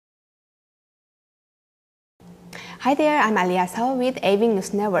Hi there, I'm Alia Seo with AVIC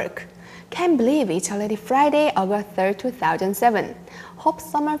News Network. Can't believe it's already Friday, August 3rd, 2007. Hope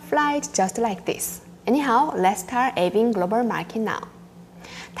summer flies just like this. Anyhow, let's start AVIC Global Market now.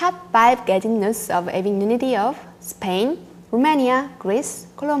 Top 5 gadget news of AVIC Unity of Spain, Romania, Greece,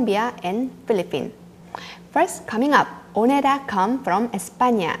 Colombia, and Philippines. First, coming up, ONE.com from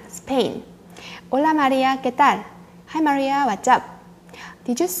España, Spain. Hola Maria, ¿qué tal? Hi Maria, what's up?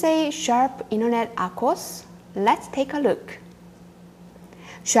 Did you say Sharp Internet Aquos? Let's take a look.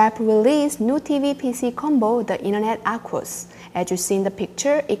 Sharp released new TV PC combo, the Internet Aquos. As you see in the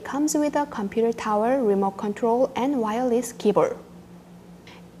picture, it comes with a computer tower, remote control, and wireless keyboard.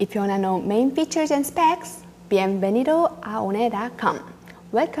 If you wanna know main features and specs, bienvenido a ONE.com.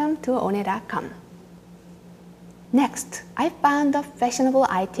 Welcome to ONE.com. Next, I found the fashionable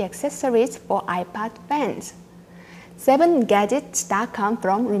IT accessories for iPad fans. 7gadgets.com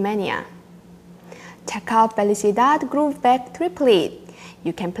from Romania. Check out Felicidad Groove Bag Triplet.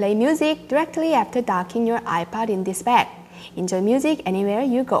 You can play music directly after docking your iPad in this bag. Enjoy music anywhere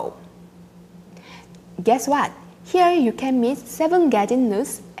you go. Guess what? Here you can meet 7 gadget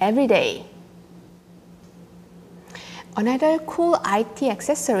news every day. Another cool IT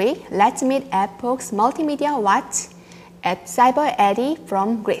accessory, let's meet Apple's multimedia watch at Cyber Eddy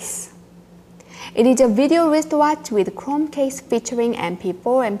from Greece. It is a video wristwatch with Chrome case featuring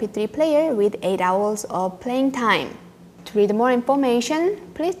MP4, MP3 player with 8 hours of playing time. To read more information,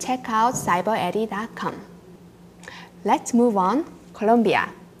 please check out cybereddy.com. Let's move on.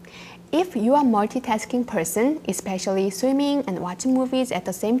 Colombia. If you are a multitasking person, especially swimming and watching movies at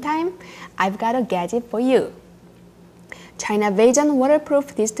the same time, I've got a gadget for you. China Vision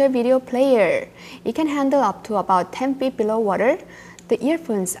waterproof digital video player. It can handle up to about 10 feet below water. The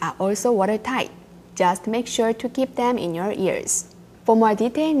earphones are also watertight. Just make sure to keep them in your ears. For more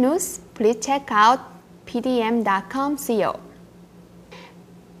detailed news, please check out pdm.com.co.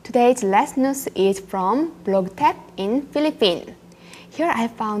 Today's last news is from BlogTech in Philippines. Here I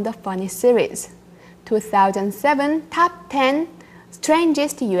found a funny series. 2007 Top 10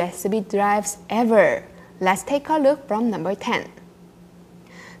 Strangest USB Drives Ever. Let's take a look from number 10.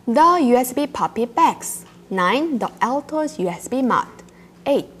 The USB Puppy Bags. 9. The Altos USB Mod.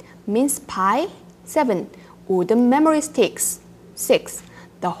 8. Mince Pie. 7. Wooden Memory Sticks. 6.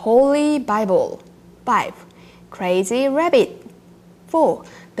 The Holy Bible. 5. Crazy Rabbit. 4.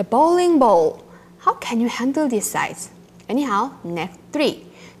 The Bowling Ball. How can you handle this size? Anyhow, next 3.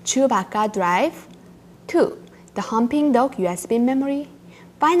 Chewbacca Drive. 2. The Humping Dog USB Memory.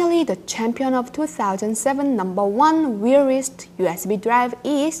 Finally, the champion of 2007 number 1 weirdest USB drive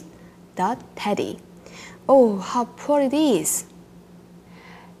is the Teddy. Oh, how poor it is!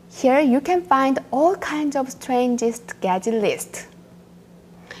 Here you can find all kinds of strangest gadget list.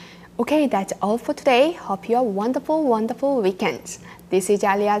 Okay, that's all for today. Hope you have a wonderful, wonderful weekend. This is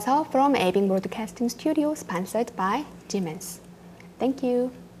Alia Seo from AVIC Broadcasting Studio, sponsored by Siemens. Thank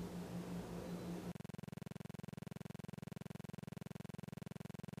you.